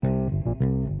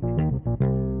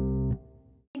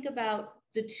think about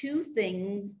the two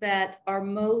things that are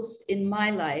most in my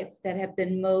life that have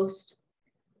been most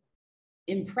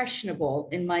impressionable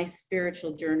in my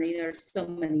spiritual journey. There are so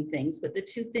many things, but the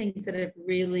two things that have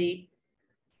really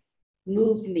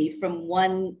moved me from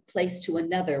one place to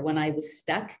another when I was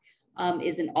stuck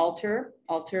is an altar.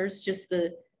 Altars, just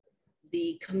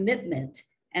the commitment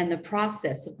and the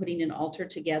process of putting an altar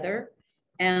together.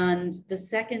 And the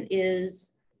second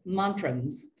is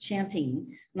mantrams,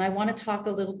 chanting. And I want to talk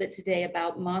a little bit today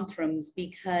about mantrams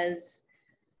because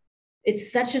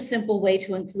it's such a simple way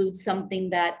to include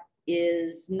something that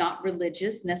is not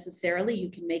religious necessarily. You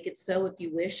can make it so if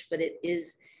you wish, but it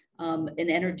is an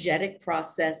energetic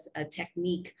process, a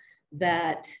technique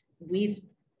that we've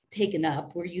taken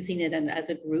up. We're using it as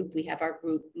a group. We have our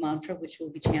group mantra, which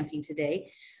we'll be chanting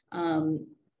today.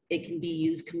 It can be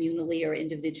used communally or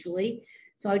individually.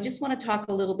 So I just want to talk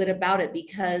a little bit about it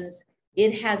because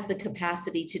it has the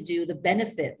capacity to do the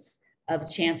benefits of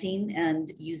chanting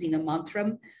and using a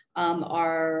mantra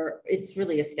it's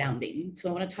really astounding. So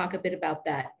I want to talk a bit about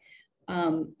that.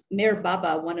 Meher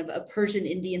Baba, one of a Persian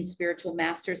Indian spiritual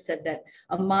master, said that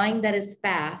a mind that is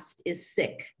fast is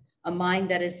sick, a mind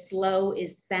that is slow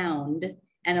is sound,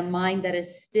 and a mind that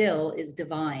is still is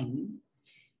divine.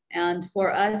 And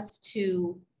for us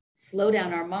to slow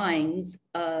down our minds,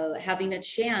 having a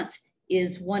chant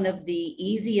is one of the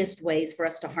easiest ways for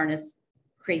us to harness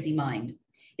crazy mind.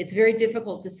 It's very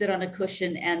difficult to sit on a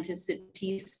cushion and to sit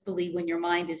peacefully when your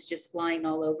mind is just flying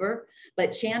all over.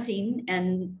 But chanting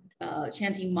and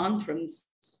chanting mantrams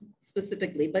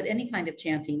specifically, but any kind of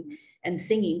chanting and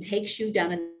singing takes you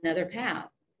down another path.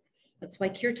 That's why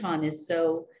kirtan is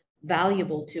so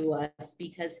valuable to us,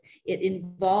 because it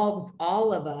involves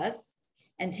all of us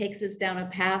and takes us down a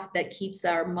path that keeps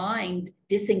our mind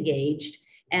disengaged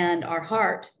and our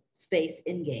heart space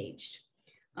engaged.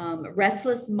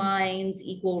 Restless minds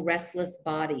equal restless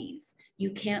bodies. You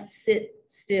can't sit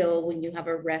still when you have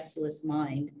a restless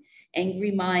mind. Angry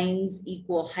minds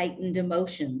equal heightened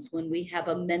emotions. When we have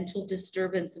a mental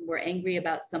disturbance and we're angry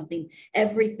about something,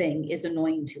 everything is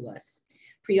annoying to us.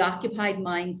 Preoccupied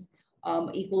minds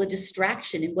equal a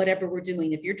distraction in whatever we're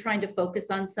doing. If you're trying to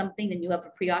focus on something and you have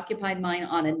a preoccupied mind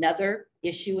on another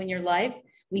issue in your life,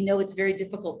 we know it's very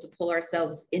difficult to pull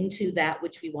ourselves into that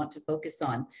which we want to focus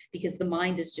on because the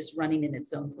mind is just running in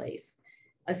its own place.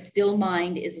 A still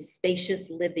mind is a spacious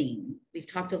living.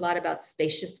 We've talked a lot about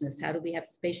spaciousness. How do we have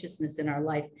spaciousness in our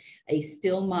life? A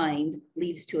still mind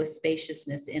leads to a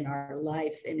spaciousness in our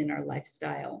life and in our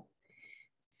lifestyle.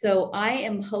 So I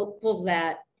am hopeful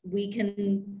that we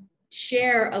can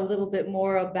share a little bit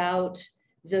more about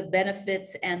the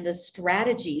benefits and the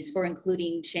strategies for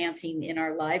including chanting in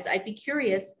our lives. I'd be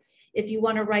curious if you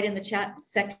want to write in the chat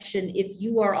section if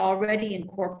you are already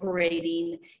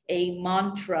incorporating a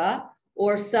mantra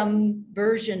or some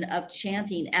version of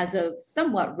chanting as a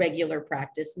somewhat regular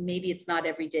practice. Maybe it's not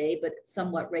every day, but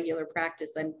somewhat regular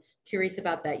practice. I'm curious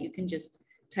about that. You can just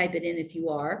type it in if you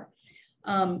are.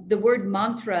 The word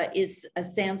mantra is a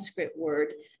Sanskrit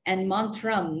word, and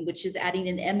mantram, which is adding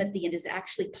an M at the end, is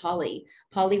actually Pali.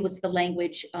 Pali was the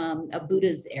language of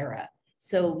Buddha's era.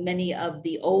 So many of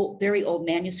the old, very old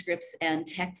manuscripts and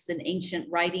texts and ancient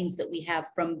writings that we have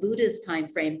from Buddha's time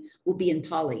frame will be in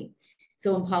Pali.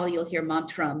 So in Pali, you'll hear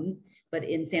mantram, but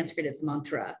in Sanskrit, it's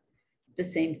mantra, the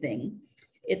same thing.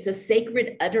 It's a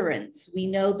sacred utterance. We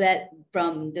know that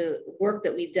from the work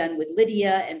that we've done with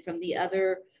Lydia and from the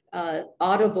other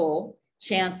audible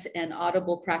chants and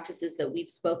audible practices that we've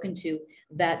spoken to,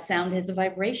 that sound has a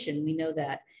vibration. We know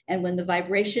that. And when the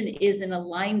vibration is in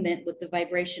alignment with the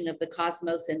vibration of the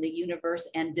cosmos and the universe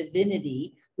and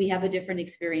divinity, we have a different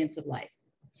experience of life.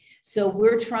 So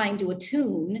we're trying to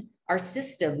attune our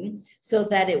system so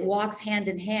that it walks hand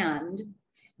in hand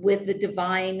with the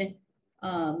divine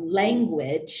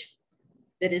language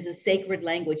that is a sacred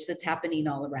language that's happening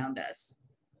all around us.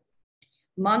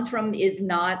 Mantram is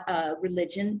not a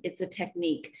religion, it's a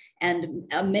technique, and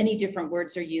many different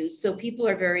words are used. So people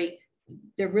are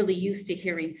they're really used to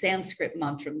hearing Sanskrit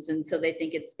mantrams, and so they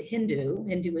think it's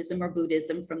Hinduism or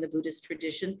Buddhism from the Buddhist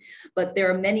tradition, but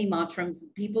there are many mantrams.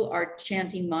 People are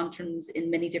chanting mantrams in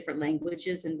many different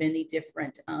languages and many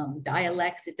different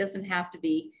dialects. It doesn't have to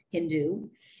be Hindu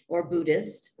or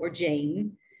Buddhist or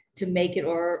Jain to make it,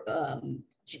 or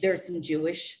there are some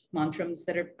Jewish mantrams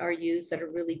that are used that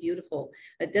are really beautiful.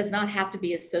 It does not have to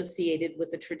be associated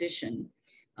with a tradition.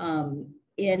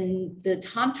 In the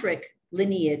tantric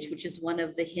lineage, which is one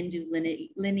of the Hindu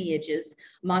lineages,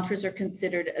 mantras are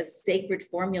considered a sacred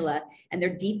formula, and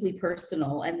they're deeply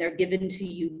personal, and they're given to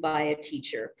you by a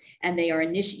teacher, and you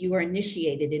are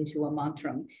initiated into a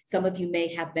mantram. Some of you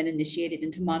may have been initiated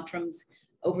into mantrams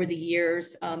over the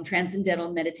years.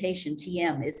 Transcendental meditation,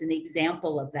 TM, is an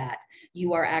example of that.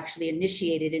 You are actually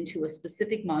initiated into a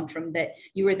specific mantra that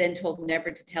you were then told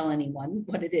never to tell anyone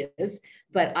what it is.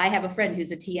 But I have a friend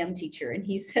who's a TM teacher, and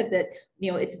he said that,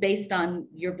 you know, it's based on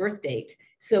your birth date.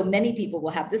 So many people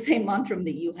will have the same mantra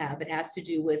that you have. It has to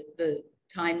do with the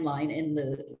timeline and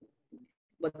the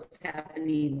what's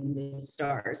happening in the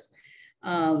stars.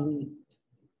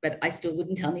 But I still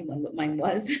wouldn't tell anyone what mine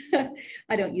was.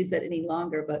 I don't use that any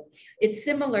longer, but it's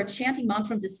similar. Chanting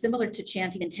mantras is similar to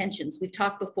chanting intentions. We've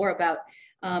talked before about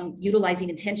utilizing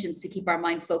intentions to keep our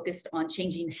mind focused on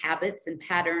changing habits and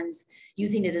patterns,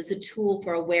 using it as a tool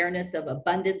for awareness of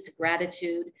abundance,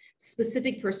 gratitude,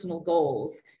 specific personal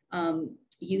goals.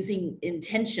 Using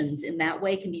intentions in that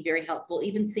way can be very helpful.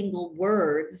 Even single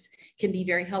words can be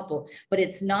very helpful, but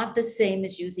it's not the same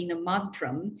as using a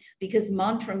mantra, because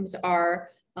mantras are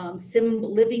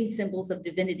living symbols of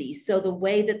divinity. So the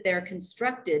way that they're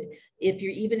constructed,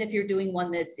 even if you're doing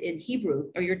one that's in Hebrew,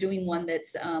 or you're doing one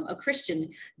that's a Christian,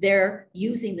 they're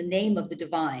using the name of the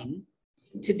divine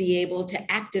to be able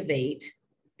to activate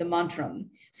the mantra.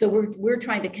 So we're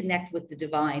trying to connect with the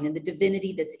divine and the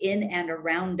divinity that's in and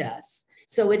around us.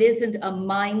 So it isn't a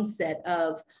mindset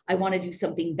of, I want to do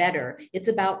something better. It's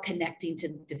about connecting to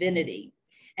divinity.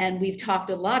 And we've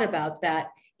talked a lot about that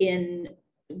in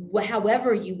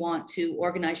however you want to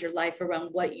organize your life around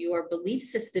what your belief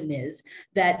system is,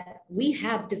 that we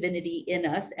have divinity in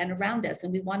us and around us,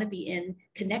 and we want to be in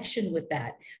connection with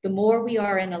that. The more we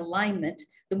are in alignment,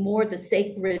 the more the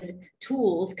sacred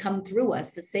tools come through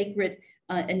us, the sacred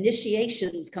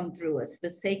initiations come through us, the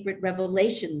sacred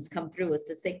revelations come through us,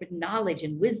 the sacred knowledge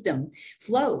and wisdom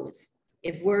flows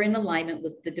if we're in alignment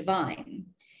with the divine.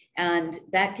 And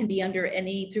that can be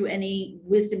through any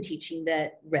wisdom teaching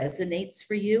that resonates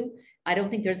for you. I don't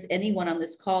think there's anyone on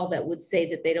this call that would say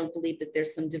that they don't believe that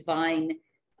there's some divine,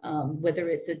 whether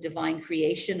it's a divine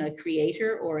creation, a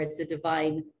creator, or it's a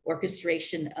divine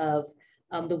orchestration of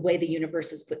the way the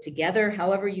universe is put together.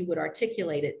 However you would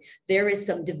articulate it, there is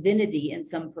some divinity and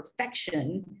some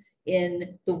perfection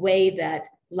in the way that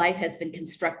life has been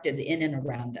constructed in and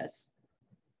around us.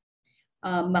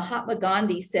 Mahatma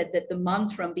Gandhi said that the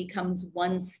mantra becomes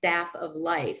one staff of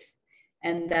life,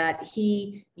 and that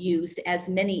he used, as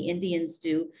many Indians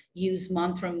do, use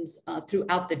mantras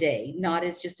throughout the day, not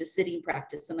as just a sitting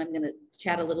practice. And I'm going to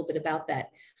chat a little bit about that.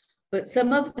 But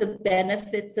some of the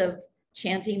benefits of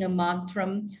chanting a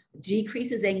mantra: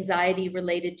 decreases anxiety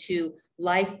related to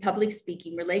life, public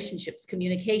speaking, relationships,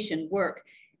 communication, work.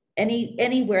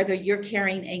 Anywhere that you're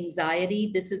carrying anxiety,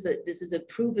 this is a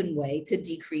proven way to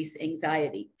decrease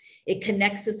anxiety. It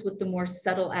connects us with the more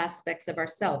subtle aspects of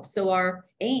ourselves. So our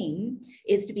aim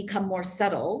is to become more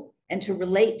subtle and to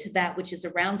relate to that which is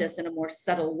around us in a more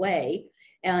subtle way.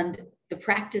 And the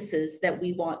practices that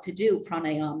we want to do,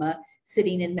 pranayama,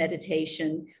 sitting in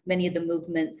meditation, many of the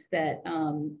movements that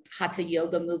hatha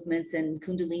yoga movements and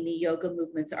kundalini yoga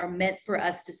movements are meant for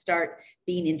us to start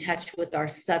being in touch with our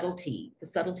subtlety, the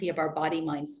subtlety of our body,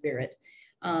 mind, spirit.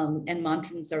 And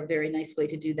mantras are a very nice way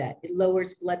to do that. It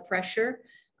lowers blood pressure.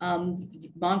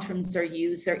 Mantras are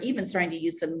used, they're even starting to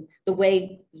use them the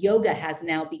way yoga has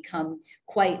now become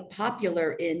quite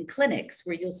popular in clinics,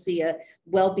 where you'll see a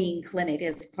well-being clinic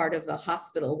as part of a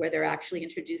hospital where they're actually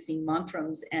introducing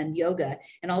mantras and yoga,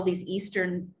 and all these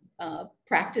Eastern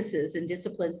practices and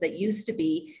disciplines that used to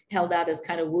be held out as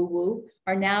kind of woo-woo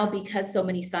are now, because so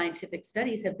many scientific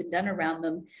studies have been done around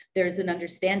them, there's an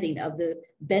understanding of the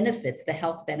benefits, the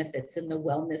health benefits and the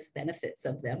wellness benefits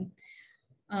of them.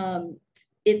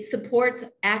 It supports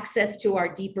access to our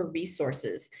deeper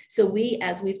resources. So we,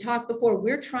 as we've talked before,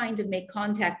 we're trying to make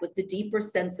contact with the deeper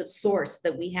sense of source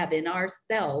that we have in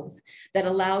ourselves that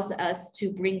allows us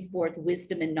to bring forth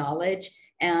wisdom and knowledge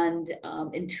and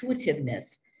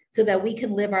intuitiveness, so that we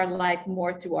can live our life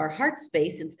more through our heart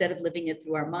space instead of living it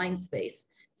through our mind space.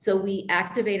 So we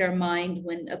activate our mind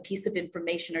when a piece of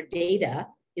information or data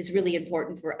is really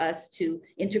important for us to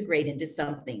integrate into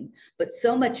something. But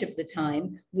so much of the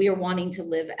time, we are wanting to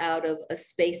live out of a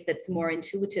space that's more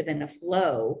intuitive and a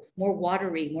flow, more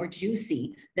watery, more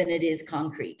juicy than it is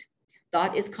concrete.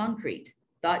 Thought is concrete.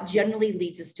 Thought generally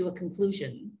leads us to a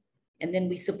conclusion, and then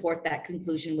we support that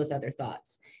conclusion with other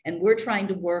thoughts. And we're trying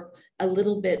to work a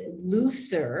little bit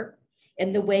looser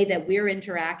in the way that we're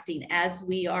interacting as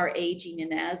we are aging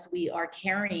and as we are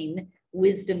carrying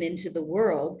wisdom into the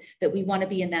world, that we want to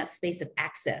be in that space of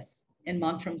access, and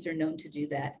mantras are known to do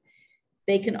that.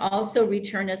 They can also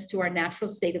return us to our natural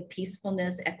state of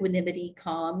peacefulness, equanimity,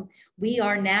 calm. We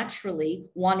are naturally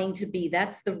wanting to be,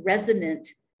 that's the resonant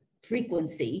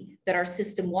frequency that our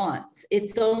system wants.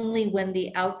 It's only when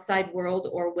the outside world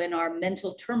or when our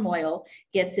mental turmoil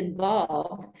gets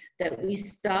involved that we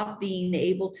stop being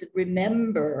able to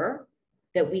remember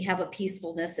that we have a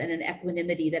peacefulness and an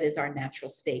equanimity that is our natural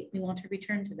state. We want to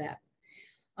return to that.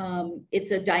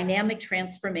 It's a dynamic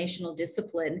transformational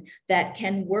discipline that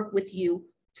can work with you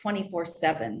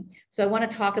 24/7. So I want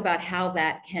to talk about how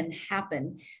that can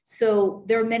happen. So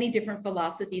there are many different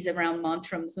philosophies around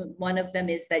mantras. One of them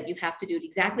is that you have to do it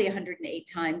exactly 108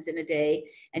 times in a day,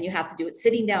 and you have to do it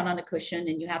sitting down on a cushion,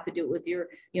 and you have to do it with your,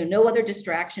 no other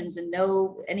distractions and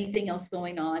no anything else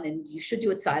going on, and you should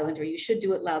do it silent or you should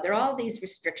do it loud. There are all these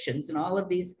restrictions and all of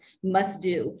these must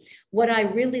do. What I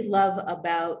really love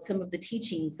about some of the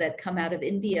teachings that come out of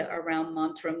India around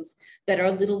mantras that are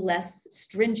a little less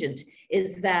stringent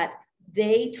is that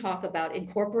they talk about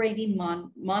incorporating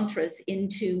mantras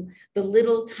into the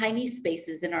little tiny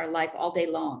spaces in our life all day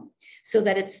long, so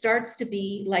that it starts to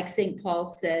be, like St. Paul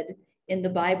said in the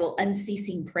Bible,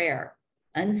 unceasing prayer.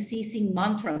 Unceasing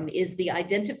mantra is the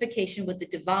identification with the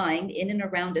divine in and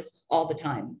around us all the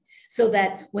time. So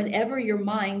that whenever your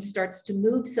mind starts to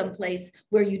move someplace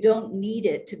where you don't need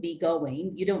it to be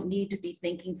going, you don't need to be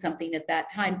thinking something at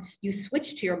that time, you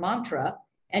switch to your mantra,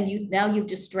 and you've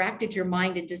distracted your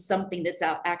mind into something that's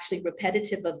actually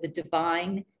repetitive of the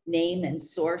divine name and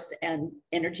source and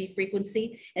energy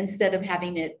frequency, instead of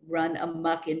having it run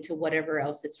amok into whatever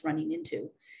else it's running into.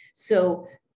 So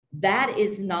that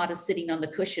is not a sitting on the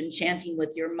cushion chanting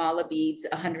with your mala beads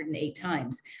 108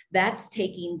 times. That's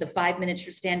taking the 5 minutes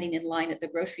you're standing in line at the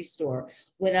grocery store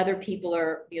when other people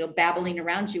are, babbling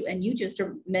around you, and you just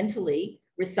are mentally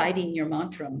reciting your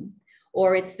mantra.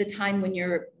 Or it's the time when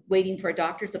you're waiting for a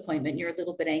doctor's appointment, you're a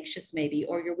little bit anxious maybe,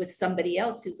 or you're with somebody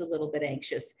else who's a little bit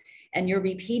anxious, and you're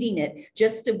repeating it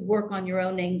just to work on your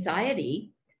own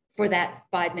anxiety for that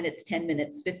 5 minutes, 10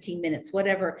 minutes, 15 minutes,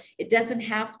 whatever. It doesn't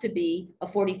have to be a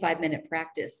 45-minute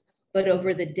practice, but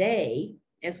over the day,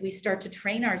 as we start to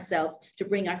train ourselves to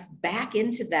bring us back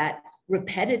into that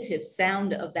repetitive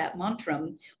sound of that mantra,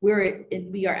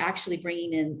 we are actually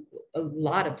bringing in a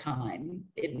lot of time.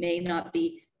 It may not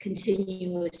be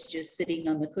continuous, just sitting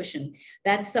on the cushion.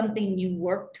 That's something you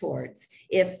work towards.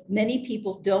 If many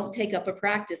people don't take up a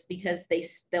practice because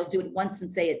they'll do it once and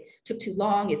say it took too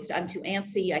long, I'm too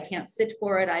antsy, I can't sit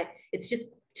for it, it's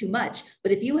just too much.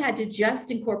 But if you had to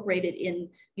just incorporate it in,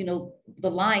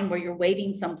 the line where you're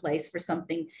waiting someplace for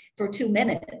something for 2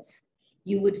 minutes,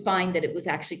 you would find that it was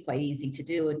actually quite easy to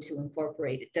do and to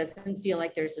incorporate. It doesn't feel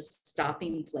like there's a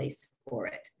stopping place for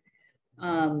it.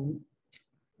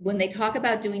 When they talk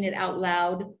about doing it out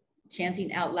loud,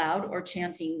 chanting out loud or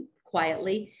chanting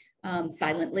quietly,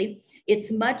 silently,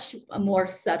 it's much more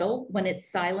subtle when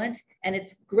it's silent, and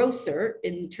it's grosser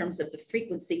in terms of the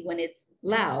frequency when it's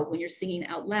loud, when you're singing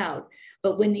out loud.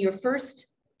 But when you're first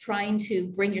trying to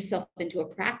bring yourself into a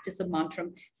practice of mantra,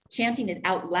 chanting it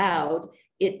out loud,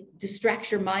 it distracts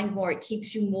your mind more, it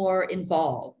keeps you more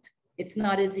involved. It's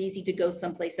not as easy to go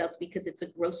someplace else because it's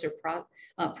a grosser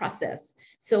process.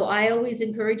 So I always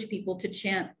encourage people to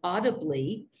chant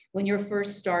audibly when you're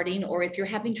first starting, or if you're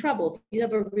having trouble, if you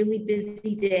have a really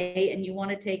busy day and you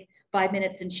want to take 5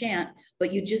 minutes and chant,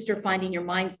 but you just are finding your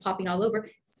mind's popping all over,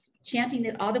 chanting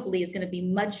it audibly is going to be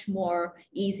much more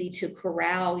easy to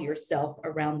corral yourself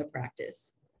around the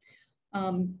practice.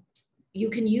 You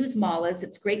can use malas,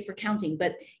 it's great for counting,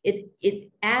 but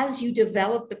as you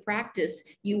develop the practice,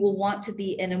 you will want to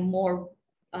be in a more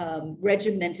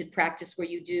regimented practice where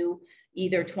you do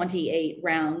either 28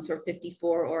 rounds or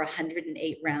 54 or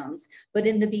 108 rounds. But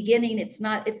in the beginning, it's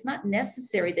not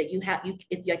necessary that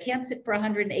if I can't sit for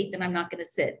 108, then I'm not going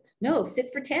to sit. No, sit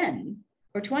for 10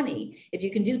 or 20. If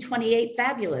you can do 28,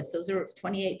 fabulous. Those are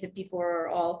 28, 54 are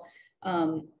all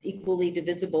equally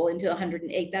divisible into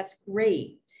 108. That's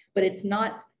great. But it's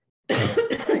not,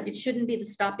 it shouldn't be the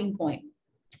stopping point,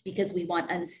 because we want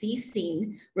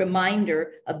unceasing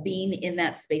reminder of being in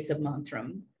that space of mantra,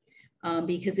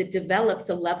 because it develops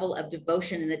a level of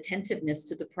devotion and attentiveness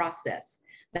to the process.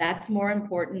 That's more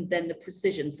important than the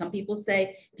precision. Some people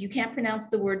say, if you can't pronounce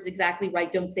the words exactly right,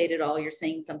 don't say it at all, you're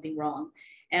saying something wrong.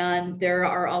 And there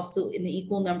are also an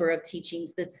equal number of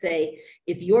teachings that say,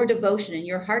 if your devotion and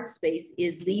your heart space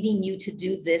is leading you to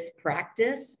do this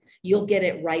practice, you'll get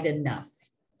it right enough.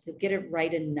 You'll get it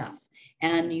right enough.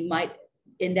 And you might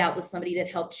end out with somebody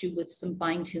that helps you with some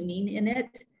fine tuning in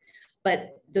it.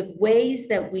 But the ways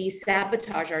that we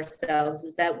sabotage ourselves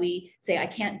is that we say, I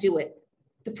can't do it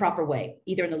the proper way,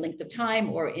 either in the length of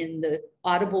time or in the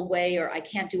audible way, or I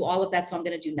can't do all of that, so I'm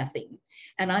going to do nothing.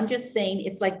 And I'm just saying,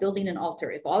 it's like building an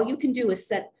altar. If all you can do is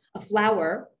set a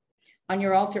flower on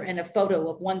your altar and a photo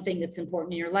of one thing that's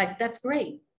important in your life, that's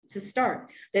great. It's a start.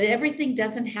 That everything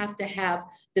doesn't have to have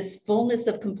this fullness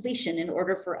of completion in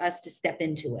order for us to step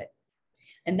into it.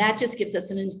 And that just gives us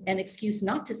an excuse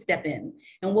not to step in.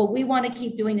 And what we want to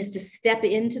keep doing is to step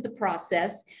into the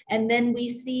process, and then we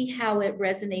see how it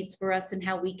resonates for us and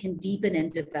how we can deepen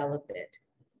and develop it.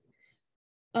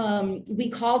 We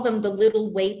call them the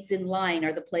little weights in line,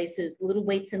 are the places, little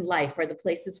weights in life are the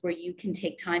places where you can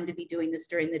take time to be doing this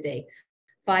during the day.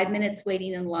 5 minutes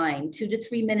waiting in line, 2 to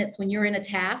 3 minutes when you're in a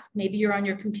task, maybe you're on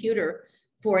your computer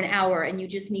for an hour and you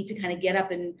just need to kind of get up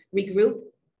and regroup.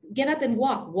 Get up and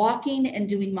walk. Walking and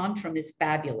doing mantram is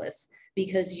fabulous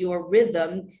because your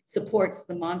rhythm supports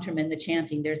the mantram and the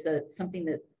chanting. There's something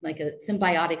that like a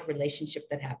symbiotic relationship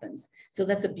that happens. So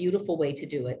that's a beautiful way to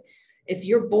do it. If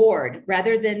you're bored,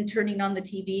 rather than turning on the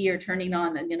TV or turning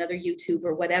on another YouTube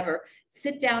or whatever,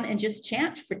 sit down and just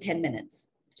chant for 10 minutes.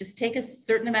 Just take a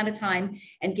certain amount of time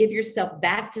and give yourself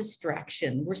that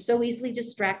distraction. We're so easily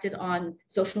distracted on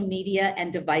social media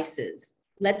and devices.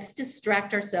 Let's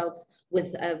distract ourselves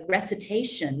with a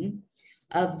recitation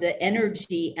of the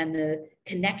energy and the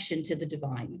connection to the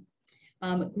divine.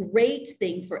 Great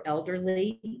thing for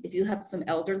elderly. If you have some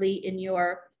elderly in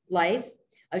your life,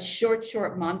 a short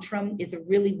mantram is a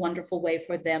really wonderful way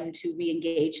for them to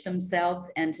re-engage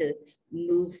themselves and to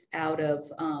move out of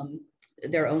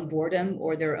their own boredom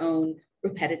or their own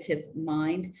repetitive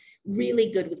mind.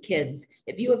 Really good with kids.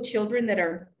 If you have children that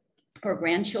are, or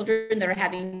grandchildren that are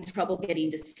having trouble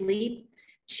getting to sleep,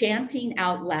 chanting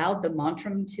out loud the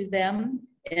mantram to them,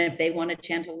 and if they want to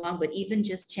chant along, but even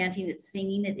just chanting it,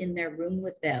 singing it in their room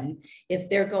with them. If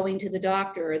they're going to the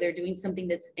doctor or they're doing something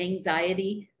that's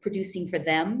anxiety producing for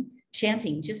them,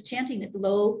 chanting, just chanting it,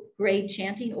 low grade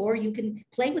chanting, or you can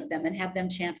play with them and have them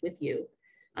chant with you.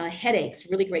 Headaches,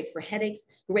 really great for headaches,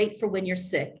 great for when you're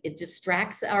sick. It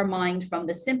distracts our mind from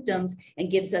the symptoms and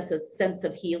gives us a sense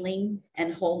of healing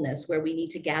and wholeness where we need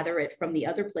to gather it from the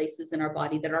other places in our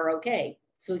body that are okay.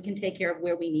 So we can take care of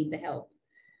where we need the help.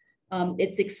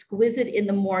 It's exquisite in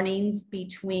the mornings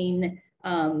between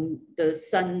the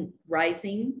sun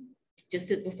rising,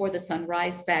 just before the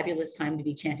sunrise, fabulous time to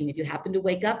be chanting. If you happen to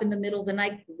wake up in the middle of the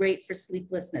night, great for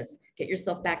sleeplessness. Get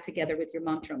yourself back together with your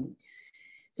mantram.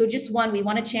 So just one, we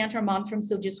want to chant our mantram.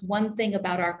 So just one thing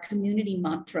about our community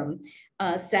mantram.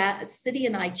 Siddhi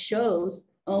and I chose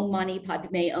Om Mani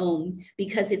Padme Om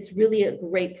because it's really a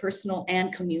great personal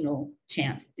and communal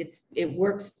chant. It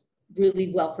works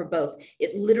really well for both.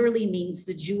 It literally means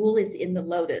the jewel is in the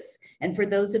lotus. And for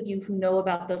those of you who know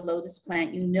about the lotus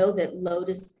plant, you know that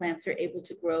lotus plants are able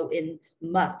to grow in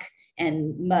muck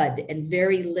and mud and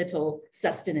very little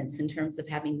sustenance in terms of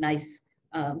having nice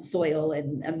soil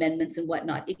and amendments and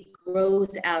whatnot. It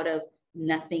grows out of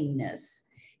nothingness.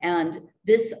 And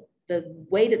the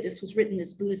way that this was written,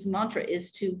 this Buddhist mantra,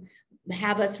 is to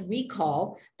have us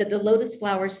recall that the lotus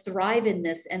flowers thrive in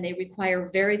this and they require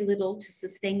very little to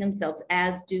sustain themselves,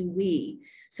 as do we.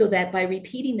 So that by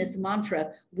repeating this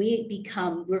mantra,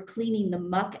 we're cleaning the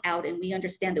muck out and we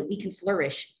understand that we can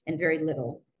flourish in very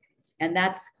little. And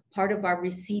that's part of our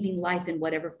receiving life in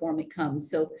whatever form it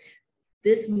comes. So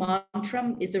this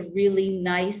mantra is a really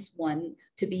nice one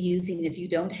to be using. If you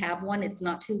don't have one, it's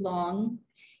not too long.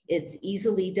 It's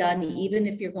easily done. Even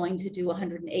if you're going to do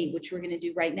 108, which we're going to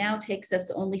do right now, takes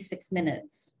us only 6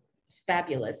 minutes. It's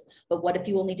fabulous. But what if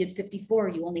you only did 54?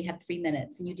 You only had 3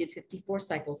 minutes and you did 54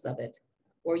 cycles of it.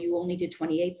 Or you only did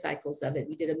 28 cycles of it.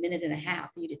 You did 1.5 minutes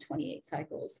and you did 28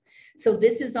 cycles. So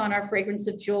this is on our Fragrance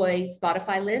of Joy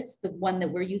Spotify list. The one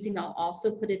that we're using, I'll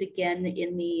also put it again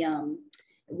in the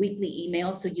weekly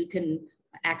email so you can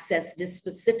access this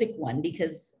specific one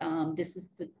because this is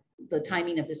the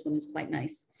timing of this one is quite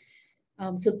nice.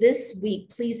 So this week,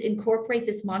 please incorporate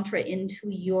this mantra into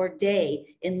your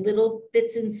day in little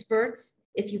fits and spurts.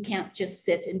 If you can't just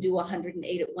sit and do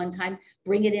 108 at one time,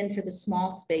 bring it in for the small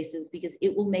spaces because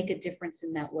it will make a difference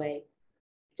in that way.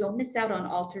 Don't miss out on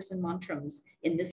altars and mantrams in this